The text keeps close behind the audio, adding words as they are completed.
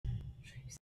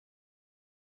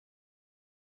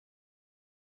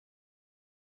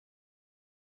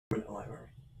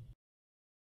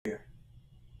Here.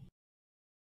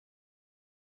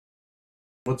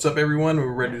 What's up, everyone?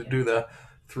 We're ready to do the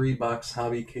 3-box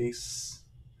hobby case.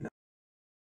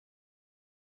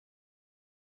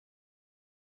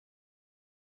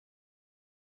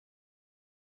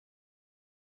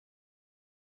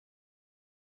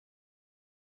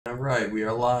 All right, we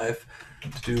are live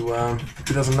to do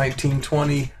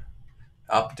 2019-20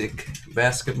 Optic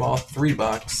basketball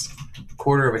 3-box,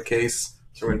 quarter of a case.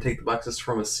 So we're going to take the boxes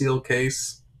from a seal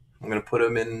case. I'm going to put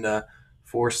them in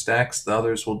 4 stacks. The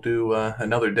others we'll do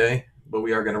another day, but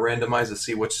we are going to randomize to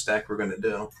see which stack we're going to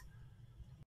do.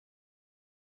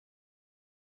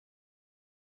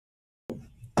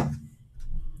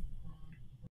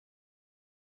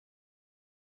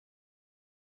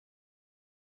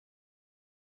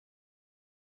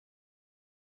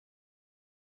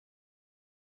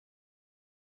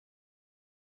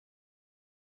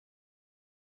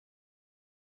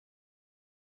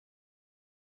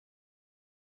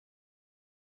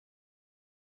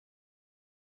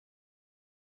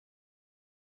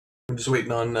 I'm just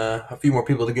waiting on a few more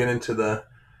people to get into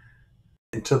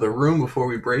the room before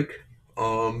we break.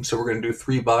 So we're going to do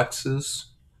 3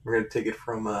 boxes. We're going to take it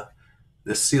from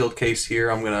this sealed case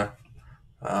here. I'm going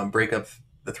to break up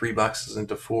the 3 boxes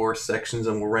into 4 sections,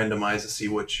 and we'll randomize to see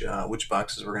which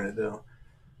boxes we're going to do.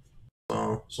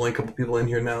 So there's only a couple people in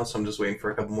here now, so I'm just waiting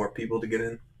for a couple more people to get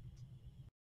in.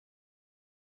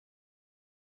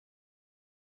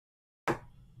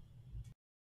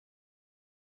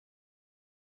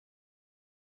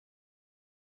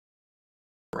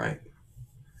 Right.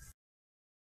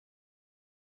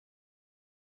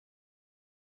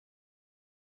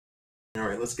 All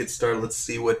right, let's get started. Let's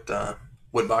see what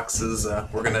boxes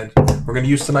we're gonna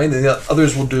use tonight. The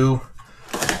others we'll do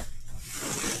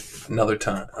another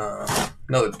time.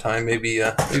 Maybe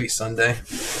Sunday.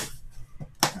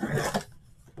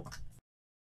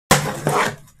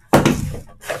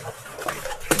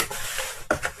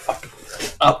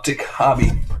 Optic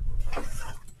hobby.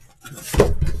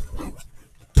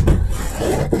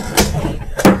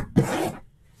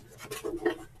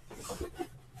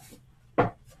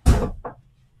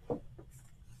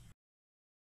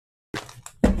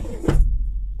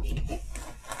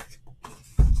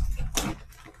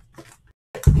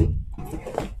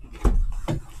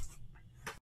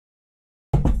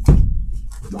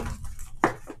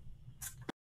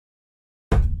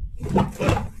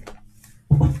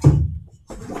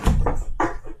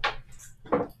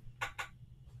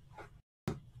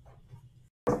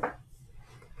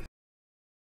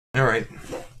 All right.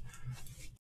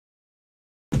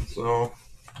 So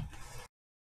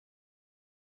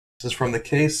this is from the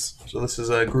case. So this is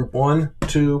group 1,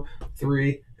 2,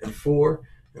 3, and 4,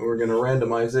 and we're gonna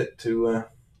randomize it to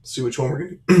see which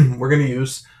one we're gonna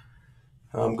use.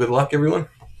 Good luck, everyone.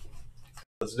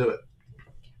 Let's do it.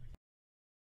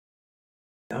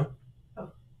 Yeah.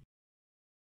 Oh.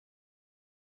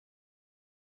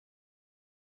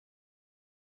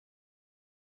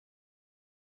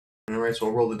 All right. So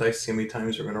we'll roll the dice. See how many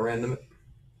times we're gonna random it.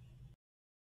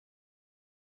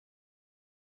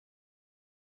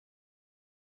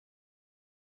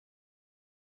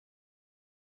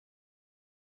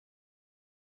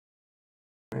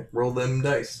 Right, roll them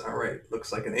dice. All right,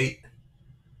 looks like an 8.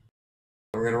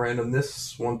 We're gonna random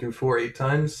this 1 through 4 8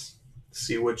 times.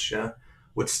 See which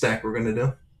stack we're gonna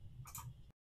do.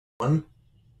 1.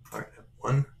 All right,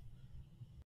 1.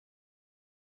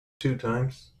 2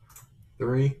 times.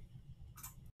 3,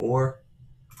 4,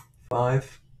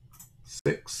 5,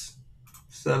 6,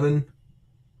 7,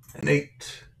 and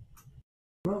 8.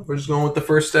 Well, we're just going with the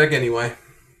first stack anyway.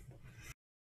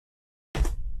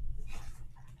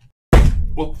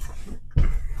 Whoop.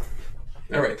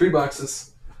 All right, 3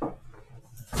 boxes.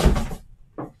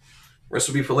 Rest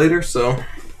will be for later, so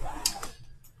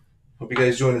hope you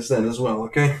guys join us then as well,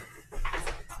 okay?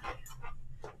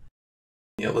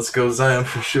 Yeah, let's go Zion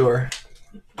for sure.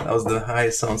 That was the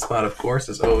highest selling spot, of course,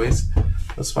 as always.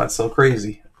 Those spots sell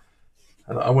crazy.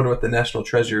 I wonder what the National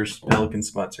Treasures Pelican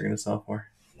spots are going to sell for.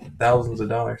 Thousands of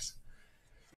dollars.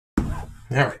 All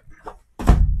right.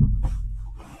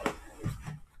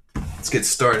 Let's get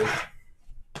started.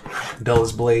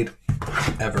 Dullest blade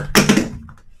ever.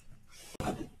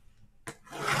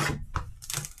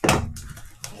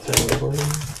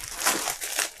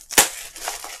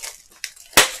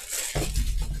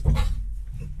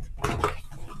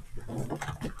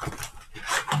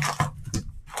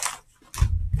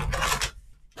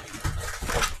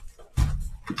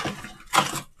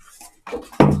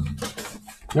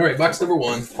 All right, box number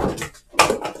 1.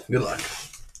 Good luck.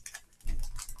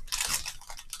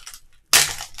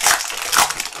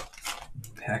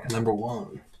 Pack Number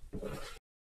 1.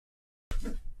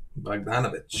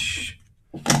 Bogdanovich.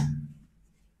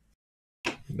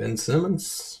 Ben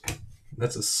Simmons.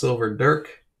 That's a silver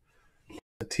Dirk.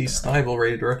 A T. Stiebel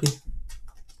rated rookie.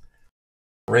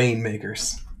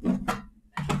 Rainmakers.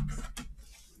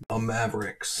 The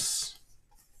Mavericks.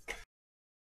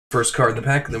 First card in the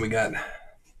pack. Then we got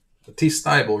the T.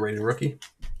 Stiebel rated rookie.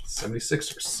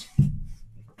 76ers.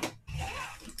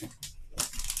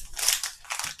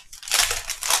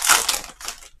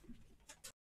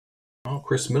 Oh,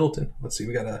 Chris Middleton. Let's see.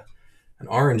 We got an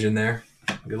orange in there.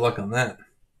 Good luck on that.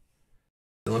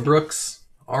 Dylan Brooks.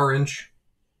 Orange.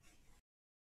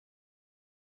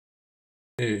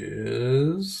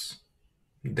 Is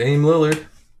Damian Lillard.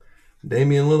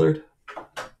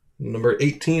 Number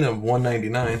 18 of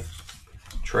 199.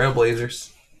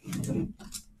 Trailblazers.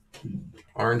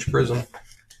 Orange Prism.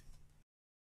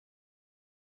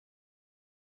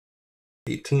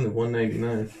 18 of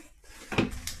 199.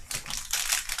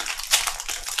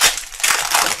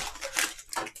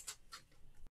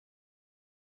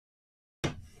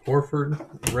 Horford,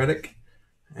 Redick,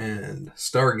 and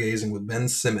Stargazing with Ben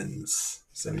Simmons.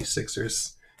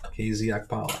 76ers. KZ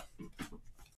Okpala.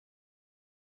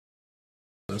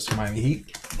 Those for Miami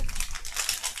Heat.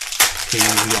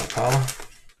 KZ Okpala.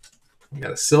 We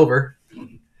got a silver.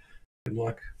 Good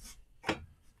luck.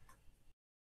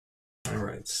 All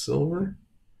right, silver.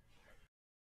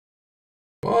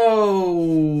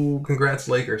 Whoa! Congrats,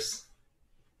 Lakers.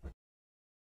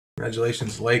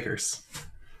 Congratulations, Lakers.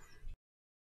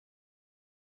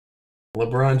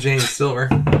 LeBron James, silver.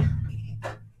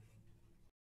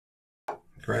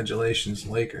 Congratulations,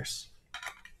 Lakers.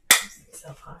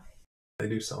 So high. They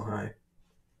do sell high.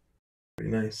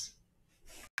 Pretty nice.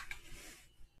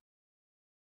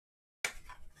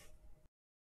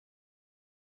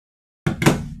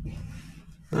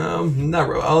 Not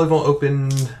really. I'll even open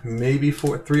maybe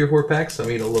 3 or 4 packs. I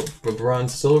mean, a LeBron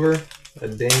silver, a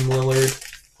Dame Lillard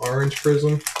orange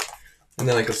prism, and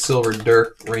then like a silver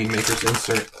Dirk Rainmakers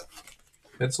insert.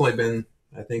 It's only been,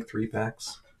 I think, 3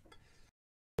 packs.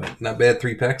 But not bad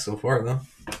 3 packs so far, though.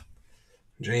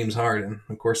 James Harden,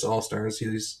 of course, All-Stars.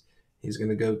 He's going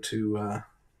to go to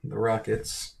the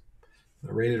Rockets.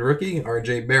 The rated rookie,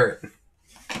 R.J. Barrett.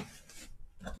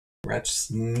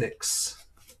 Ratch Knicks.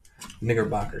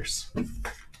 Knickerbockers.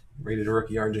 Rated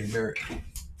rookie, R.J. Barrett.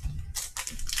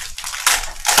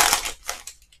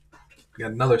 We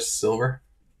got another silver.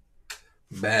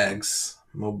 Bags.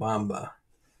 Mo Bamba.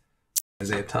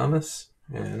 Isaiah Thomas.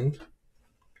 And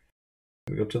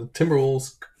we go to the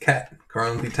Timberwolves. Cat.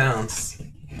 Karl-Anthony Towns.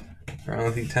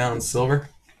 Karl-Anthony Towns silver.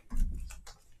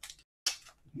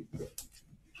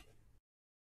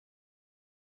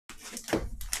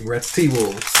 Congrats,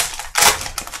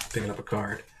 T-Wolves. Picking up a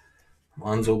card.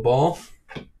 Lonzo Ball.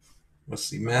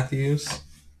 Wesley Matthews.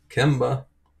 Kemba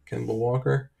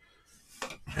Walker.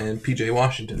 And P.J.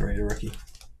 Washington, rated rookie.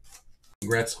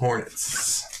 Congrats,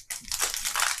 Hornets.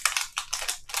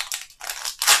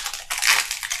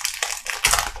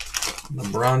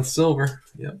 LeBron silver.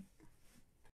 Yep.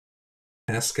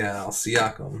 Pascal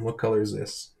Siakam. What color is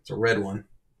this? It's a red one.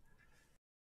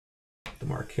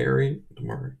 DeMar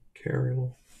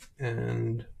Carroll,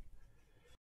 and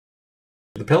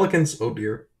the Pelicans. Oh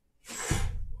dear.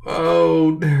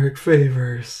 Oh, Derek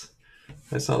Favors.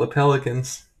 I saw the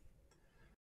Pelicans.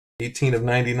 18 of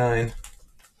 99.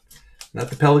 Not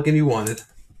the Pelican you wanted.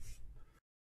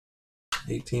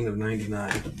 18 of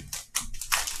 99.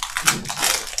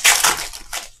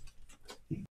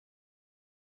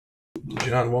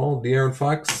 John Wall, De'Aaron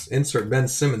Fox, insert Ben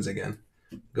Simmons again.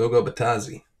 Gogo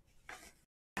Batazzi.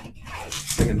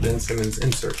 Second Ben Simmons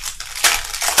insert.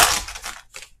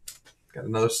 Got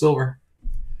another silver.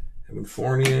 Evan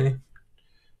Fournier.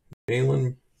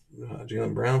 Jaylen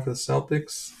Brown for the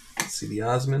Celtics. C.D.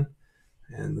 Osman.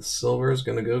 And the silver is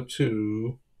going to go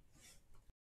to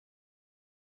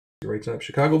right top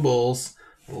Chicago Bulls.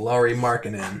 Lauri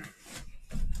Markkanen.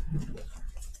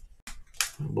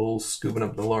 Bulls scooping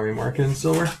up the Lauri Markkanen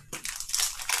silver.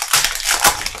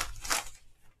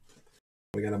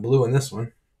 We got a blue in this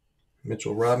one.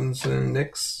 Mitchell Robinson,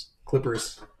 Knicks,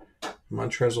 Clippers,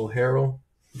 Montrezl Harrell,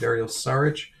 Dario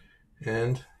Saric,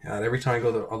 and every time I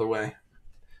go the other way.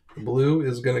 The blue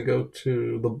is going to go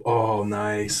to the... Oh,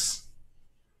 nice.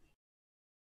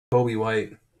 Kobe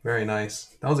White. Very nice.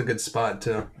 That was a good spot,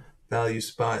 too. Value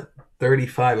spot.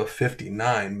 35 of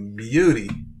 59.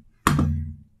 Beauty.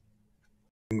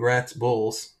 Congrats,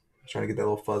 Bulls. I'm trying to get that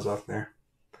little fuzz off there.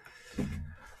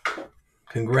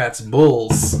 Congrats,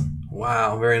 Bulls.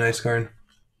 Wow, very nice card.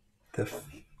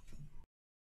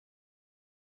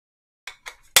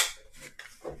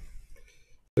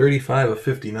 35 of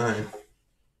 59.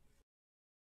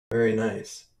 Very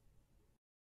nice.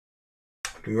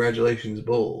 Congratulations,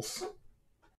 Bulls.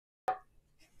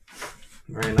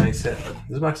 Very nice hit.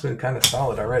 This box has been kind of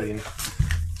solid already. And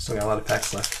still got a lot of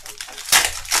packs left.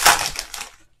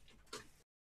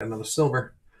 Got another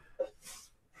silver.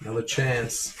 Another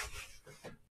chance.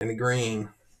 And a green.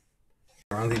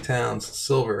 Ronzi Towns,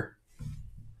 silver.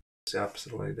 It's the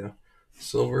opposite of what I do.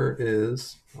 Silver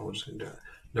is, we're just going to do it.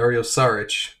 Dario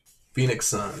Saric, Phoenix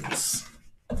Suns.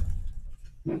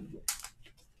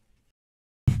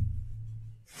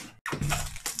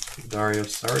 Dario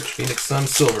Saric, Phoenix Suns,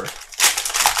 silver.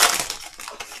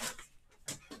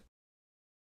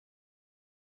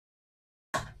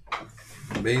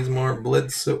 Bazemore,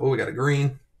 Bledsoe. Oh, we got a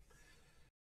green.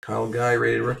 Kyle Guy,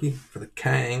 rated rookie for the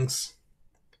Kangs.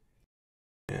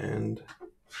 And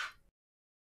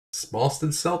Boston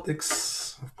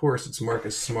Celtics. Of course, it's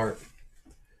Marcus Smart.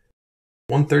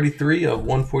 133 of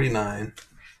 149.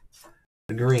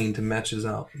 The green to matches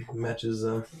out. Matches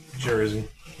jersey.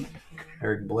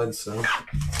 Eric Bledsoe. I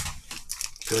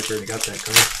feel like I already got that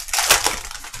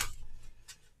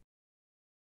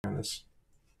card. Let's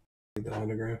read the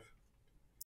autograph.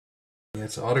 Yeah,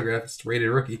 it's an autograph. It's the rated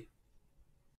rookie.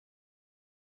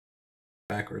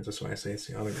 Backwards, that's why I say it's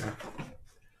the autograph.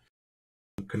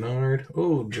 Kennard.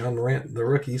 Oh, John Morant, the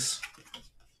rookies.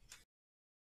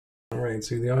 All right,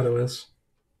 see who the auto is.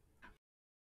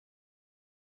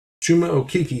 Chuma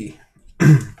Okeke.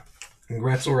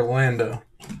 Congrats, Orlando.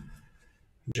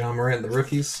 John Morant, the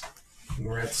rookies.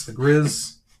 Congrats, the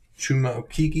Grizz. Chuma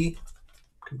Okeke.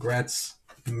 Congrats,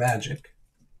 Magic.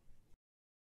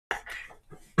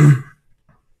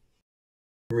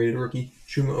 Rated rookie,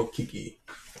 Chuma Okeke.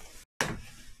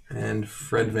 And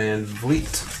Fred Van Vliet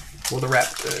for the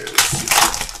Raptors.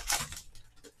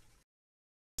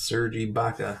 Serge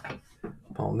Ibaka.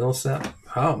 Paul Millsap.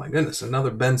 Oh my goodness, another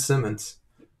Ben Simmons.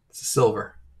 It's a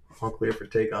silver. All clear for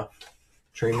takeoff.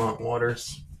 Tremont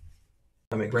Waters.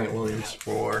 Grant Williams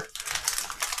for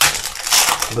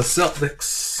the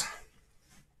Celtics.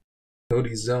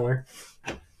 Cody Zeller.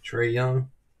 Trey Young.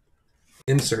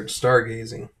 Insert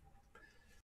stargazing.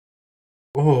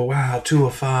 Oh wow, 2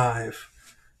 of 5.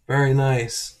 Very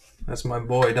nice. That's my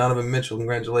boy, Donovan Mitchell.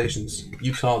 Congratulations.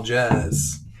 Utah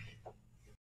Jazz.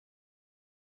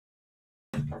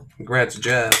 Congrats,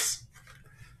 Jazz.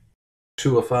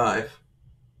 2 of 5.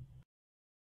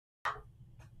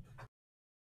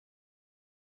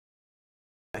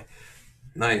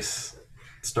 Nice.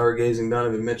 Stargazing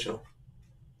Donovan Mitchell.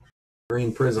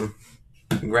 Green Prism.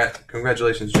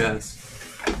 Congratulations, Jazz.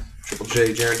 Triple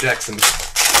J, Jaren Jackson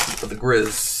for the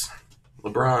Grizz.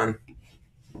 LeBron.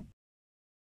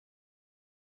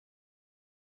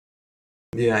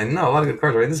 Yeah, I know. A lot of good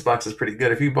cards, right? This box is pretty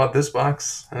good. If you bought this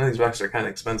box, I know these boxes are kind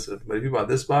of expensive, but if you bought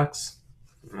this box,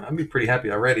 I'd be pretty happy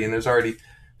already. And there's already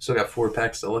still got 4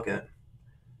 packs to look at.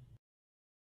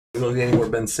 We don't get any more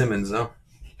Ben Simmons, though.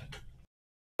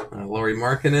 Laurie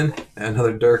Markkinen, and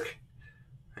another Dirk,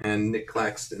 and Nick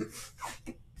Claxton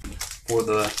for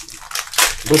the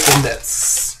Brooklyn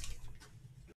Nets.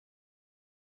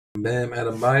 Bam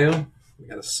Adebayo. We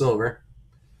got a silver.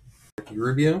 Ricky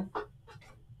Rubio.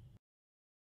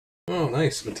 Oh,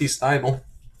 nice. Matisse Thybulle.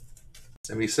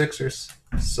 76ers.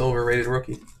 Silver rated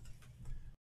rookie.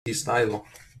 Matisse Thybulle.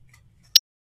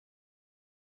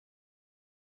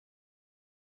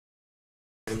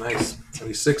 Nice.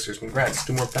 76ers. Congrats.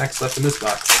 2 more packs left in this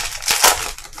box.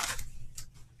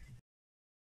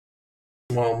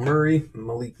 Jamal Murray.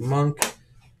 Malik Monk.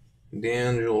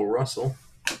 D'Angelo Russell.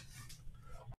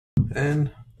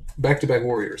 And back-to-back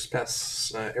Warriors.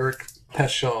 Eric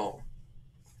Paschall.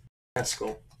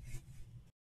 Pascal.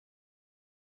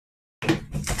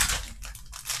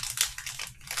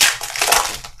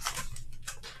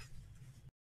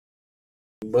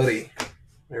 Buddy.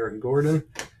 Eric Gordon.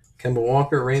 Kemba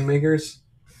Walker, Rainmakers.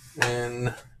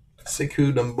 And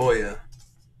Sekou Doumbouya.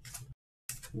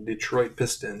 Detroit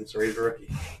Pistons, rated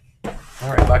rookie. All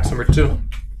right, box number 2.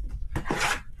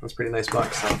 That's a pretty nice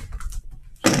box, though.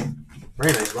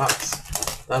 Very nice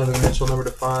box. Donovan Mitchell, number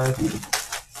to 5.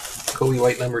 Kobe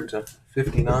White, number to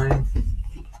 59.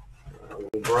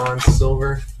 LeBron,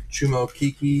 silver. Chuma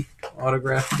Okeke,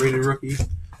 autograph, rated rookie.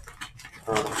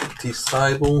 Matisse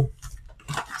Thybulle,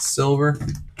 silver.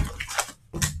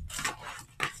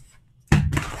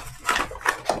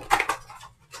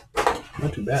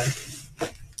 Not too bad.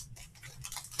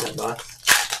 That box.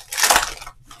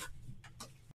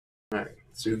 Alright,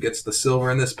 so who gets the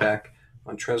silver in this pack?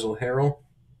 Montrezl Harrell.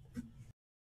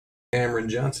 Cameron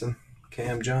Johnson.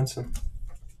 Cam Johnson.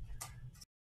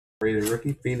 Rated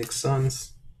rookie. Phoenix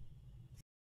Suns.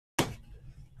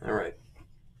 Alright.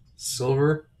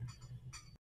 silver.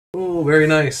 Oh, very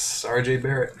nice. R.J.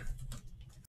 Barrett.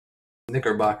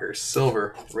 Knickerbockers,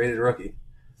 silver, rated rookie.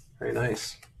 Very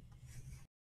nice.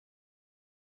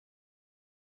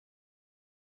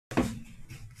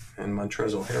 And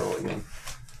Montrezl Harrell again.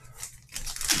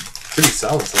 Pretty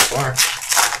solid so far.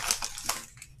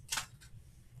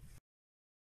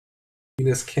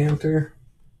 Enes Kanter,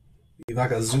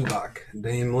 Ivica Zubac,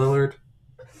 Dame Lillard,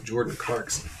 Jordan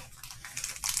Clarkson.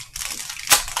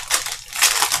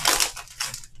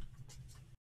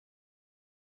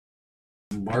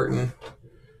 Barton.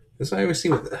 This I always see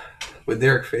with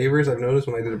Derek Favors. I've noticed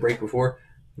when I did a break before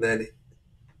that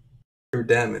they're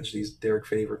damaged. These Derek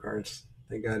Favor cards.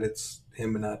 Thank God it's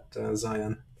him and not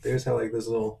Zion. They just have like this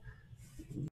little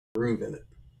groove in it.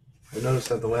 I noticed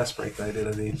that the last break that I did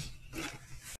of these.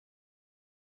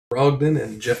 Brogdon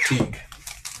and Jeff Teague.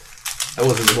 That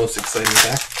wasn't the most exciting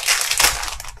pack.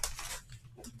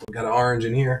 We got an orange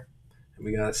in here, and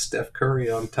we got a Steph Curry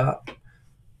on top.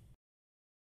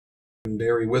 And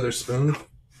Barry Witherspoon.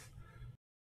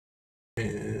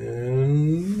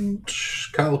 And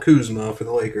Kyle Kuzma for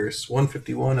the Lakers.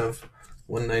 151 of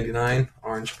 199.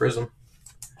 Orange Prism.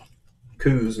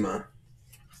 Kuzma.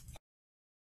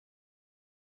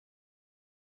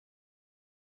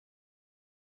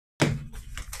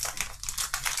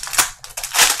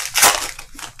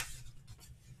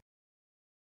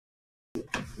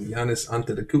 Giannis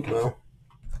Antetokounmpo.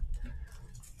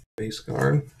 Base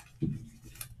card.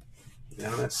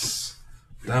 Giannis.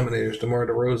 Dominators. DeMar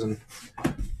DeRozan.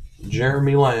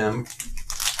 Jeremy Lamb.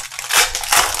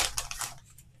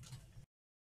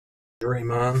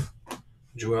 Draymond.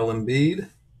 Joel Embiid.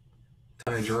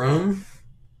 Ty Jerome.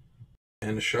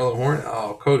 And the Charlotte Hornet.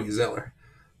 Oh, Cody Zeller.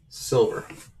 Silver.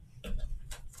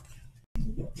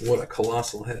 What a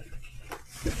colossal hit.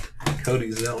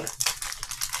 Cody Zeller.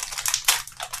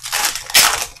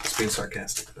 Just being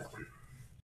sarcastic with that one.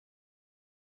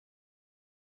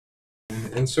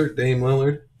 And insert Dame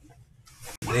Lillard.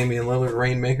 Damian Lillard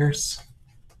Rainmakers.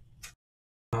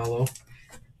 Hollow.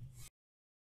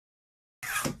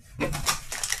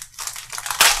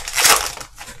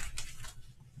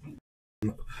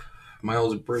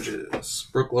 Miles Bridges.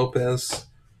 Brooke Lopez.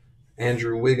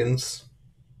 Andrew Wiggins.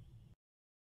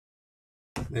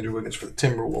 Andrew Wiggins for the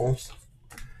Timberwolves.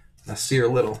 Nasir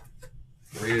Little.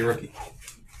 Rated rookie.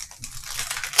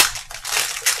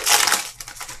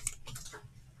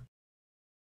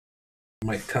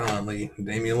 Mike Conley.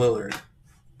 Damian Lillard.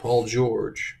 Paul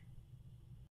George.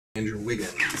 Andrew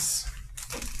Wiggins.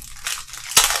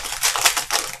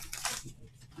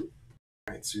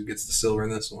 Alright, so who gets the silver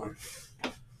in this one?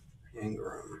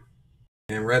 Ingram.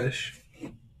 Cam Reddish.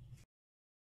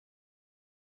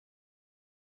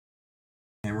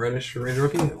 Cam Reddish for rated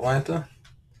rookie. Atlanta.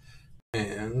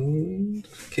 And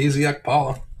KZ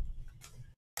Okpala.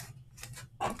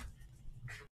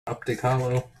 Optic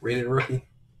Hollow. Rated rookie.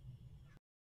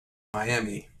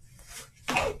 Miami.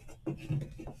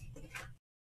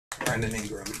 Brandon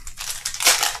Ingram.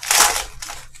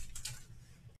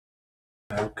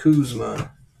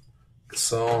 Kuzma.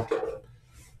 Gasol.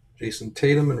 Jason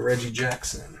Tatum and Reggie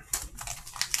Jackson.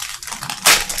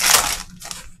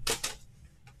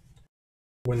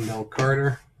 Wendell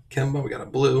Carter. Kemba. We got a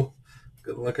blue.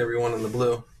 Good luck, everyone, in the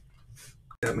blue.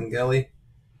 Kevin Gelly.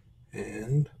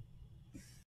 And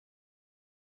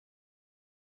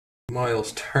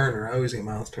Miles Turner. I always get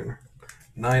Miles Turner.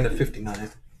 9 of 59.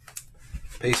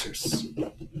 Pacers.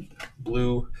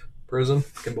 Blue Prism.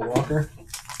 Kemba Walker.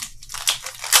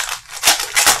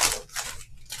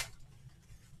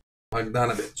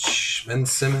 Bogdanovich. Ben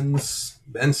Simmons.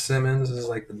 Ben Simmons. This is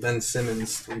like the Ben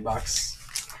Simmons 3-box.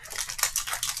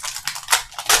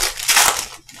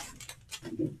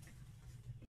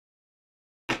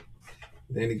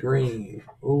 Danny Green.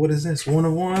 Oh, what is this? 1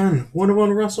 of 1. 1 of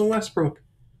 1 Russell Westbrook.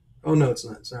 Oh, no, it's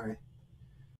not. Sorry.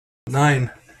 9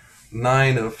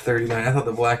 of 39. I thought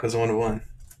the black was 1 of 1.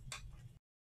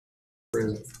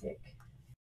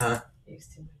 Huh?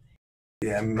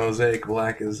 Yeah, Mosaic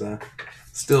Black is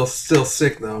still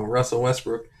sick, though. Russell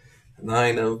Westbrook.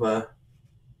 9 of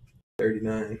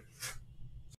 39.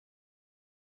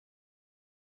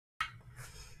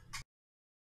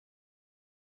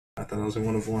 I thought it was a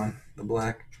 1 of 1, the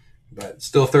black. But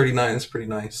still 39 is pretty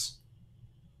nice.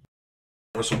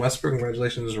 Russell Westbrook,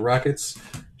 congratulations to the Rockets.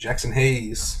 Jackson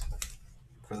Hayes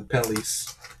for the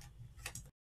Pellies.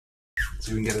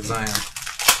 So we can get a Zion.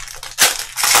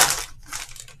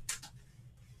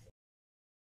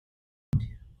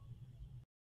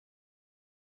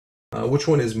 Which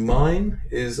one is mine?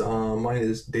 Mine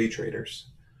is Day Traders.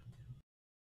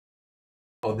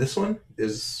 Oh, this one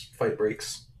is Fight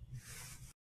Breaks.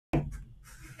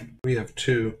 We have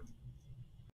 2.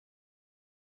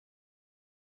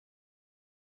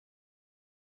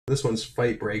 This one's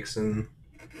fight breaks, and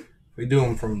we do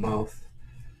them from both.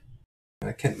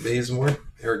 Kent Bazemore,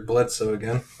 Eric Bledsoe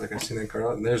again, like I've seen that card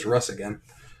out, and there's Russ again.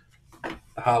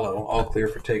 The hollow, all clear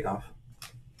for takeoff.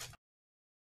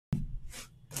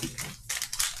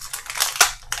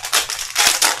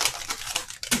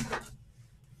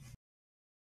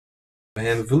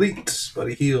 Van Vliet,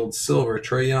 Buddy Hield, silver,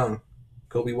 Trae Young,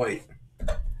 Kobe White,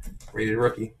 rated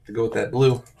rookie to go with that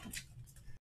blue.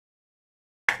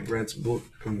 Congrats,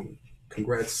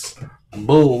 congrats,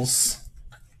 Bulls.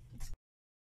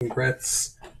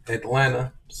 Congrats,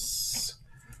 Atlanta.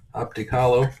 Optic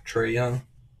hollow, Trae Young.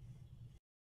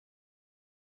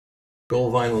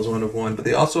 Gold vinyl is 1 of 1, but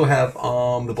they also have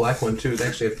the black one too. They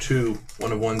actually have 2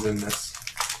 1 of 1s in this,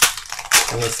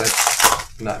 unless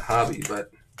that's not hobby,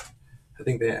 but I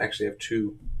think they actually have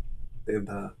 2. They have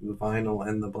the vinyl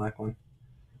and the black one.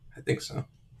 I think so.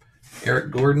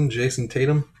 Eric Gordon, Jason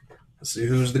Tatum. Let's see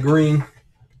who's the green.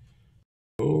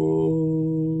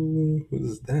 Oh,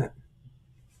 who's that?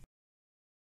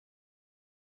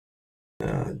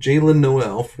 Jalen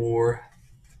Noel for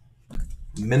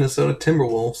Minnesota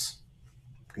Timberwolves.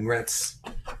 Congrats,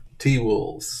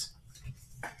 T-Wolves.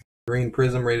 Green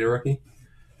Prism rated rookie.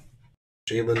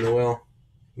 Jalen Noel,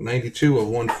 92 of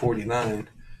 149.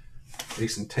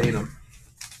 Jason Tatum.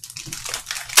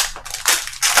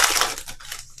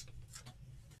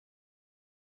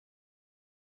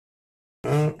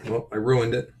 Well, I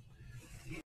ruined it.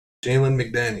 Jalen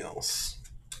McDaniels.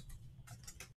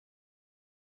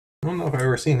 I don't know if I've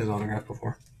ever seen his autograph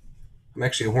before. I'm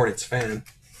actually a Hornets fan.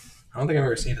 I don't think I've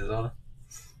ever seen his autograph.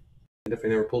 I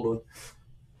definitely never pulled one.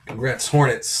 Congrats,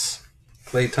 Hornets.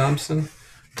 Klay Thompson,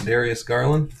 Darius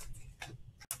Garland.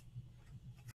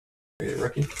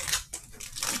 Rookie.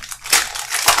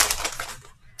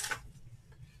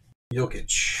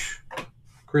 Jokic.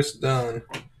 Chris Dunn.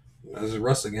 This is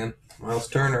Russ again. Miles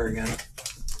Turner again.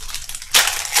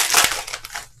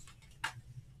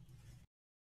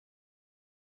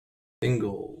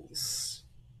 Ingles.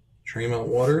 Tremont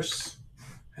Waters.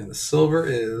 And the silver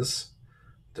is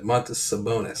Domantas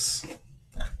Sabonis.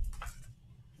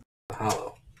 The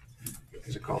hollow.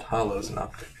 These are called hollows in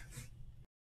Optic.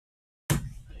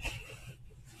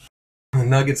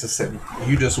 Nuggets is set.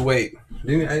 You just wait.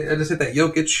 I just hit that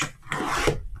Jokic.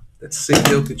 That sick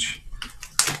Jokic.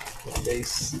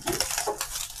 Base.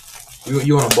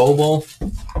 You want a bowl?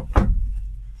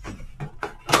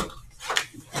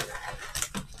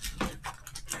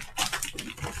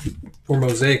 For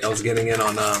Mosaic, I was getting in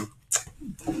on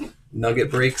Nugget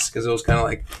breaks because it was kind of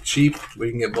like cheap. We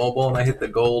can get bowl, and I hit the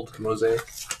gold Mosaic.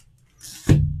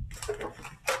 I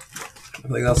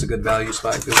think that's a good value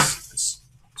spot because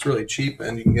it's really cheap,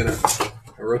 and you can get a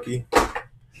rookie.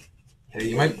 Hey,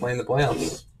 you might play in the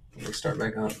playoffs when they start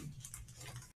back up.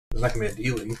 There's not gonna be a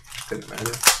D-League. Couldn't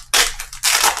imagine.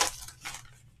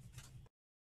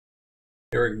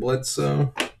 Eric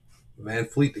Bledsoe, Van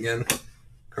Fleet again,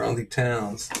 Karl-Anthony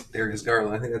Towns, Darius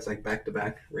Garland. I think that's like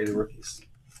back-to-back rated rookies.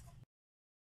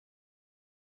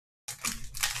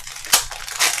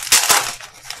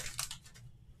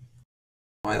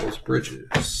 Miles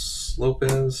Bridges,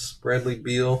 Lopez, Bradley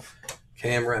Beal,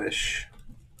 Cam Reddish.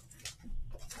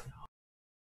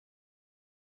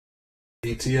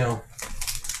 ETL.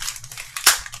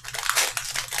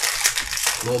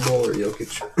 Low bowler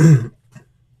Jokic.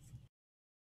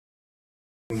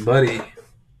 Buddy.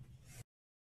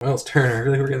 Miles Turner. I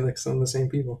feel like we're getting like some of the same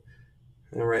people.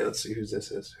 All right, let's see who's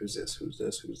this is. Who's this?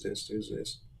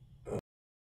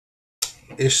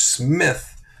 Ish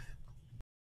Smith.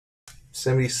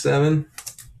 77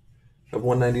 of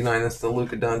 199. That's the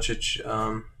Luka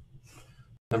Doncic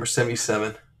number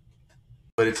 77.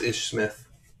 But it's Ish Smith.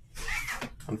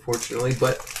 Unfortunately,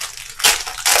 but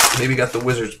maybe got the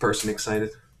Wizards person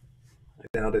excited. I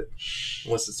doubt it.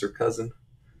 Unless it's their cousin.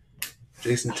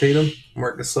 Jason Tatum,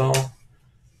 Marc Gasol,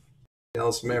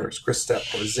 Dallas Mavericks, Kristaps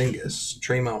Porzingis,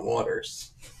 Tremont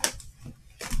Waters.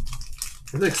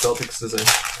 I think Celtics is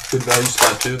a good value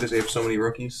spot too because they have so many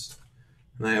rookies,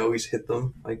 and I always hit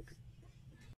them. Like,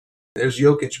 there's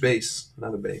Jokic base,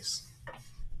 not a base. I'm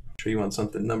sure you want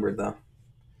something numbered though.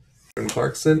 Jordan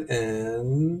Clarkson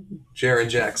and Jaren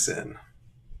Jackson.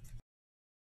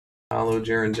 Hollow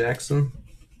Jaren Jackson.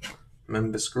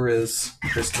 Memphis Grizz,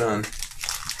 Chris Dunn.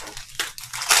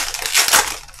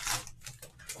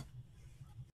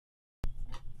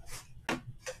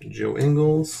 Joe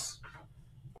Ingles,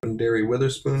 Quindary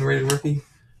Witherspoon rated rookie,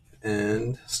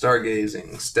 and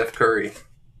Stargazing, Steph Curry.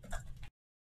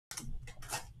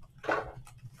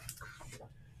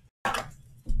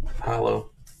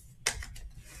 Hollow.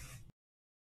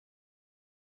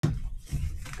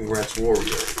 Congrats,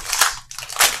 Warriors.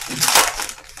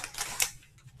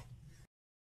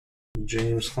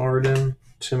 James Harden,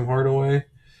 Tim Hardaway.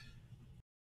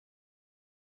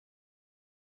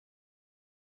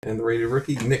 And the rated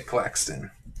rookie, Nick Claxton.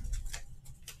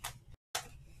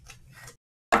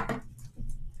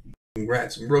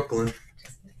 Congrats, Brooklyn.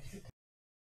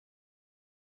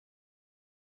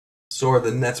 So are the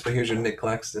Nets, but here's your Nick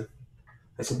Claxton.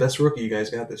 That's the best rookie you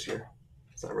guys got this year.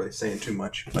 It's not really saying too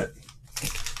much, but.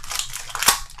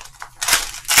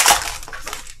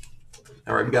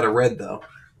 All right, we got a red, though.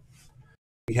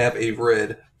 We have a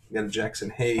red. We got a Jackson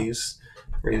Hayes,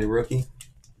 rated rookie.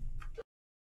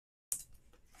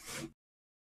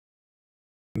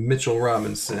 Mitchell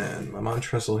Robinson. I'm on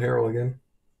Tressel Harrell again.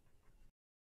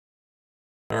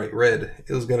 All right, red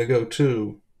is going to go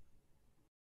to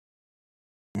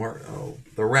the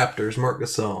Raptors, Marc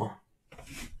Gasol.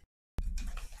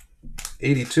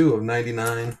 82 of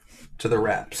 99 to the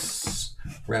Raptors.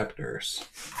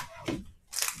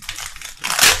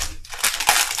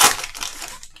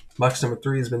 Box number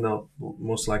 3 has been the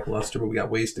most lackluster, but we got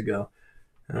ways to go.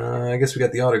 I guess we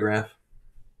got the autograph.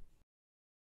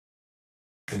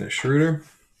 And a Schroeder,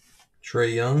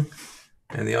 Trae Young,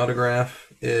 and the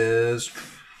autograph is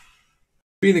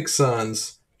Phoenix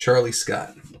Suns, Charlie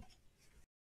Scott.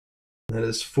 That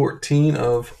is 14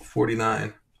 of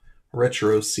 49.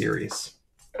 Retro series.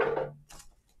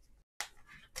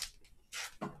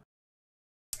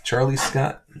 Charlie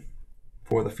Scott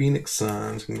for the Phoenix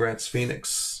Suns. Congrats,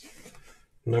 Phoenix.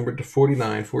 Numbered to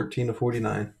 49, 14 of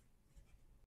 49.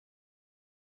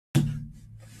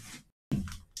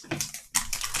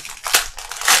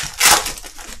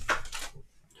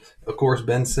 Of course,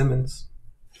 Ben Simmons,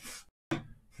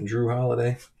 Drew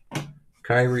Holiday,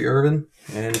 Kyrie Irving,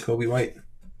 and Kobe White.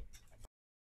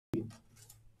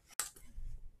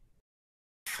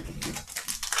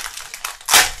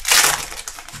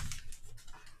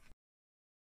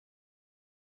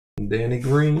 Danny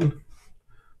Green,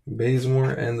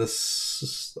 Bazemore, and the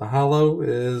hollow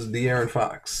is De'Aaron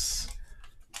Fox.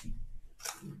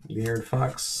 De'Aaron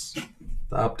Fox,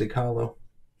 the Optic hollow.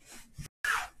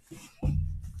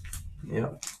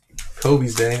 Yep.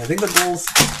 Kobe's day. I think the Bulls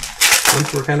went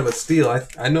for kind of a steal.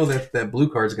 I know that blue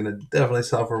card's going to definitely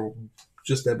sell for,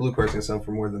 just that blue card's going to sell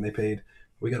for more than they paid.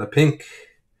 We got a pink.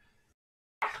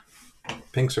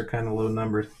 Pinks are kind of low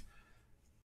numbered.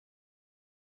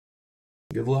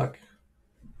 Good luck.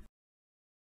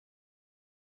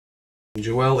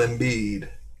 Joel Embiid,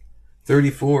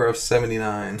 34 of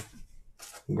 79.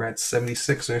 Congrats,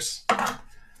 76ers.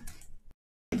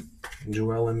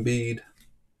 Joel Embiid,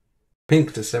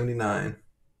 pink to 79.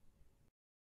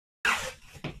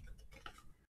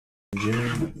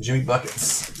 Jimmy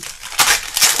Buckets.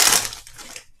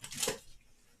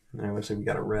 All right, looks like we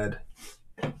got a red.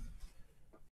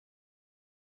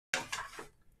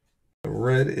 The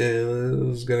red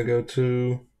is going to go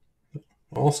to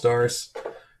All-Stars.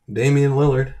 Damian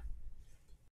Lillard,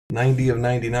 90 of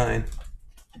 99.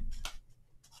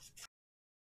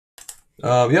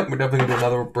 Yep, we're definitely going to do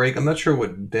another break. I'm not sure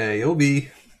what day. It'll be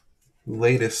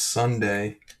latest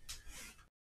Sunday.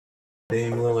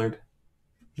 Dame Lillard,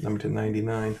 number to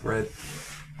 99, red.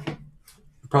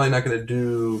 Probably not going to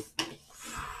do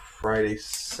Friday,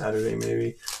 Saturday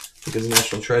maybe, because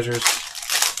National Treasures.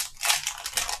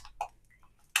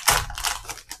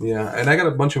 Yeah, and I got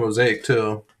a bunch of Mosaic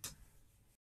too.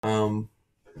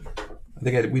 I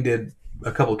think we did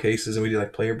a couple cases and we did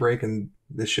like player break, and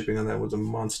the shipping on that was a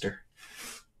monster.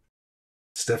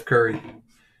 Steph Curry,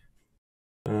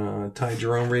 Ty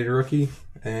Jerome rated rookie,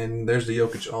 and there's the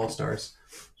Jokic All-Stars.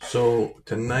 So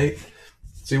tonight,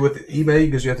 see with eBay,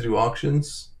 because you have to do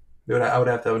auctions, I would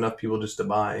have to have enough people just to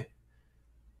buy.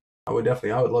 I would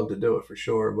love to do it for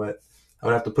sure, but I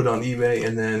would have to put it on eBay,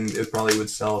 and then it probably would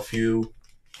sell a few.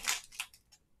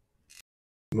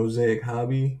 Mosaic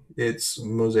Hobby. It's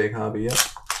Mosaic Hobby, yep.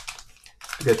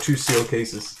 We got 2 seal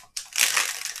cases.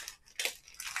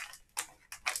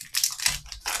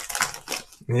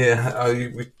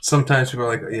 Yeah, sometimes people are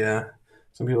like, yeah.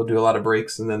 Some people do a lot of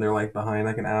breaks and then they're like behind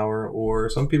like an hour, or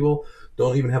some people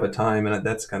don't even have a time, and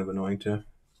that's kind of annoying too.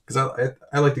 Because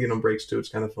I like to get on breaks too. It's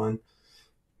kind of fun.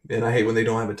 And I hate when they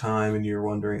don't have a time and you're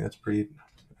wondering. That's pretty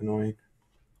annoying.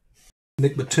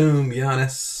 Nick Batum,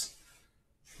 Giannis,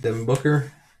 Devin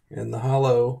Booker, and the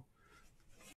hollow,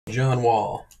 John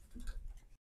Wall.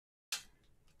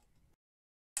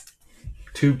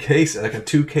 2-case, like a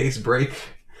 2-case break.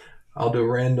 I'll do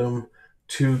a random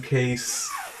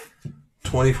 2-case,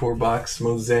 24-box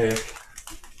Mosaic.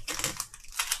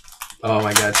 Oh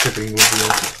my god, shipping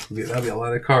that'll be a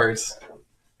lot of cards.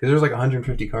 Because there's like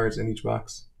 150 cards in each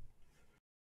box.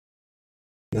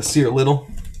 Nasir Little.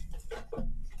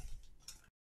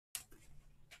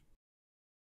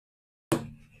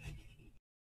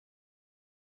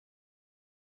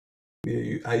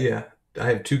 Yeah, I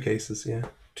have 2 cases. Yeah,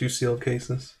 2 sealed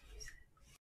cases.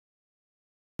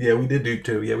 Yeah, we did do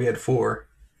 2. Yeah, we had 4,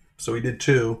 so we did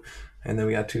 2, and then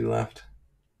we got 2 left.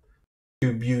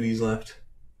 2 beauties left.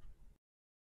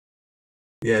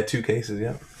 Yeah, 2 cases.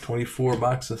 Yeah, 24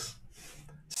 boxes,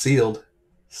 sealed,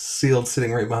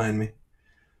 sitting right behind me.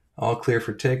 All clear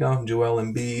for takeoff. Joel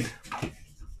Embiid.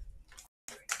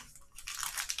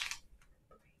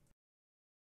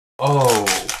 Oh,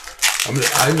 I'm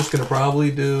just gonna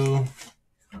probably do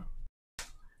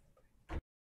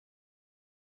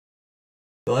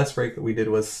the last break that we did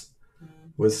was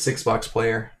 6-box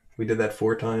player. We did that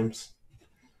 4 times.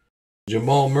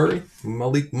 Jamal Murray,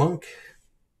 Malik Monk,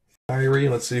 Kyrie.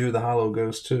 Let's see who the hollow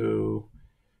goes to.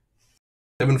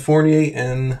 Evan Fournier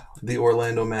and the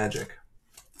Orlando Magic.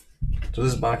 So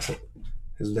this box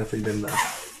has definitely been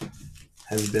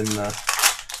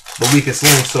the weakest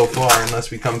link so far,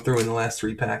 unless we come through in the last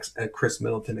 3 packs at Chris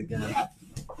Middleton again.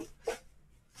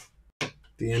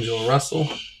 D'Angelo Russell,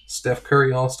 Steph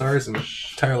Curry All-Stars, and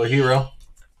Tyler Hero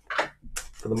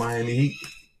for the Miami Heat.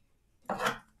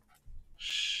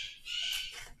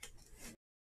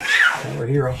 Tyler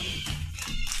Hero.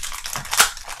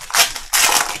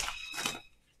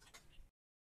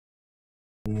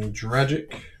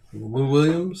 Dragic, Lou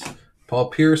Williams, Paul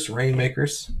Pierce,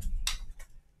 Rainmakers,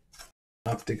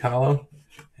 Optic Hollow,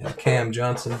 and Cam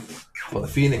Johnson for the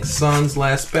Phoenix Suns.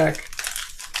 Last pack.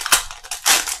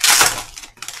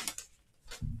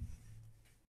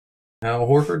 Al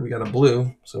Horford, we got a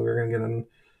blue, so we're going to get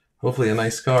hopefully a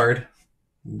nice card.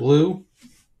 Blue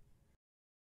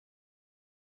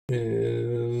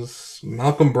is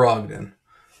Malcolm Brogdon,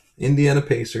 Indiana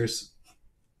Pacers,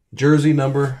 jersey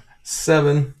number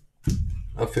 7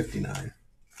 of 59.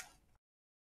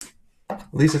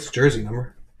 At least it's jersey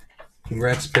number.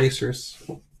 Congrats, Pacers.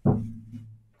 Couldn't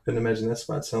imagine that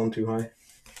spot selling too high.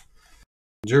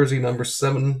 Jersey number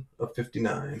 7 of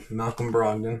 59. Malcolm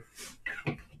Brogdon.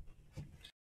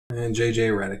 And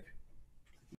JJ Redick.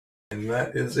 And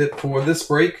that is it for this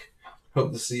break.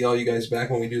 Hope to see all you guys back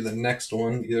when we do the next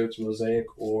one. Either it's Mosaic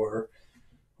or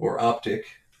Optic.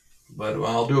 But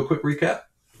I'll do a quick recap.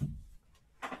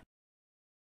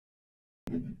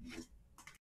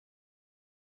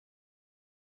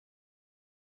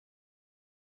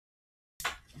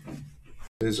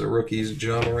 These are rookies: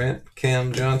 John Morant,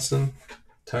 Cam Johnson,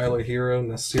 Tyler Hero,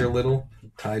 Nasir Little,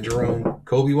 Ty Jerome,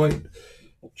 Kobe White,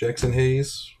 Jackson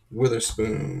Hayes,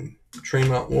 Witherspoon,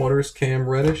 Tremont Waters, Cam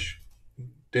Reddish,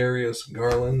 Darius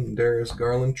Garland,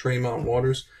 Tremont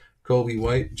Waters, Kobe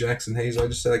White, Jackson Hayes. I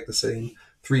just said like the same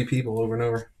 3 people over and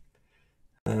over.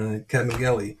 Kevin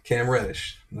Gelly, Cam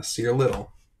Reddish, Nasir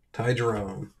Little, Ty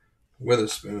Jerome,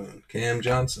 Witherspoon, Cam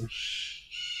Johnson,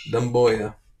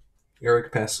 Dumboya,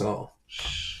 Eric Pascal,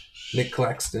 Nick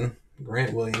Claxton,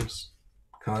 Grant Williams,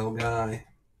 Kyle Guy,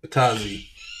 Batazzi,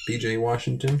 PJ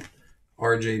Washington,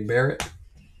 RJ Barrett,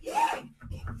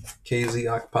 KZ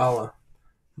Akpala,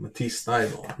 Matisse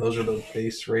Thybulle. Those are the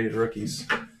base rated rookies.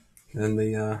 And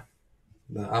the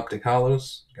Optic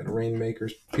Hollows, got a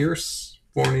Rainmakers: Pierce,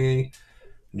 Fournier,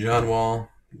 John Wall,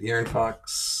 De'Aaron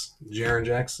Fox, Jaren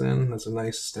Jackson. That's a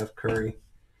nice Steph Curry.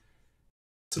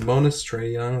 It's a bonus.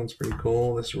 Trae Young. That's pretty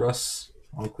cool. This Russ,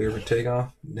 all clear for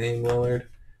takeoff. Dame Lillard,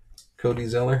 Cody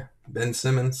Zeller, Ben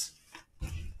Simmons,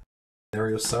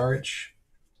 Dario Saric,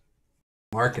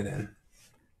 Markkanen,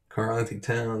 Karl-Anthony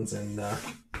Towns, and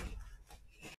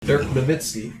Dirk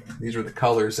Nowitzki. These are the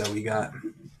colors that we got.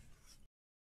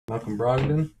 Malcolm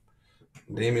Brogdon,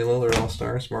 Damian Lillard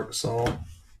All-Stars, Marc Gasol,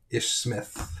 Ish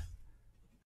Smith,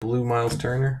 blue Miles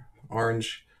Turner,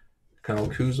 orange Kyle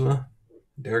Kuzma,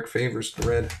 Derek Favors the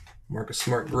red, Marcus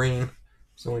Smart green.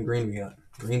 It's the only green we got.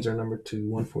 Greens are numbered to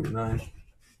 149.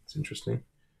 It's interesting.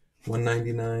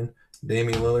 199,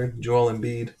 Damian Lillard, Joel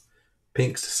Embiid,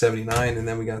 pinks to 79, and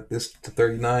then we got this to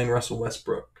 39, Russell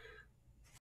Westbrook.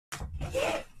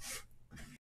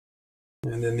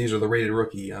 And then these are the rated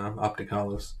rookie Optic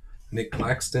Hollows: Nick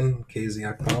Claxton,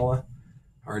 KZ Akpala,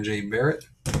 RJ Barrett,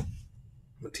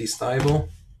 Matisse Thybulle,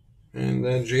 and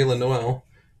then Jalen Noel,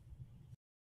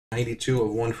 92 of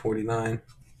 149.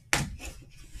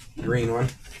 Green one.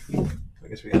 I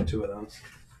guess we got 2 of those.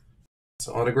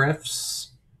 So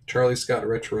autographs: Charlie Scott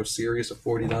Retro Series of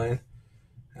 49,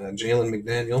 Jalen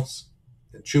McDaniels,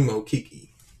 and Chumo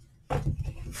Kiki.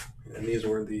 And these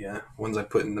were the ones I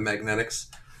put in the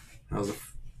magnetics.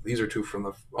 These are 2 from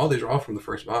the. These are all from the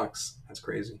first box. That's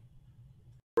crazy.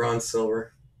 Bronze,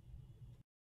 silver.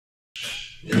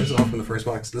 Yeah, this is all from the first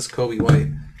box. This Kobe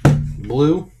White,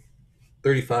 Blue,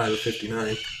 35 of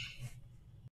 59.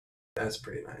 That's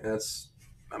pretty nice. That's,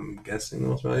 I'm guessing, the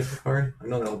most valuable card. I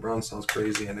know that LeBron sounds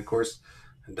crazy, and of course,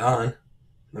 Don,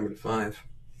 number 5.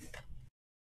 I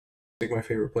think my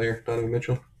favorite player, Donovan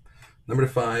Mitchell, number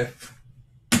 5.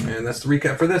 And that's the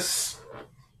recap for this.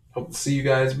 Hope to see you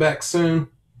guys back soon.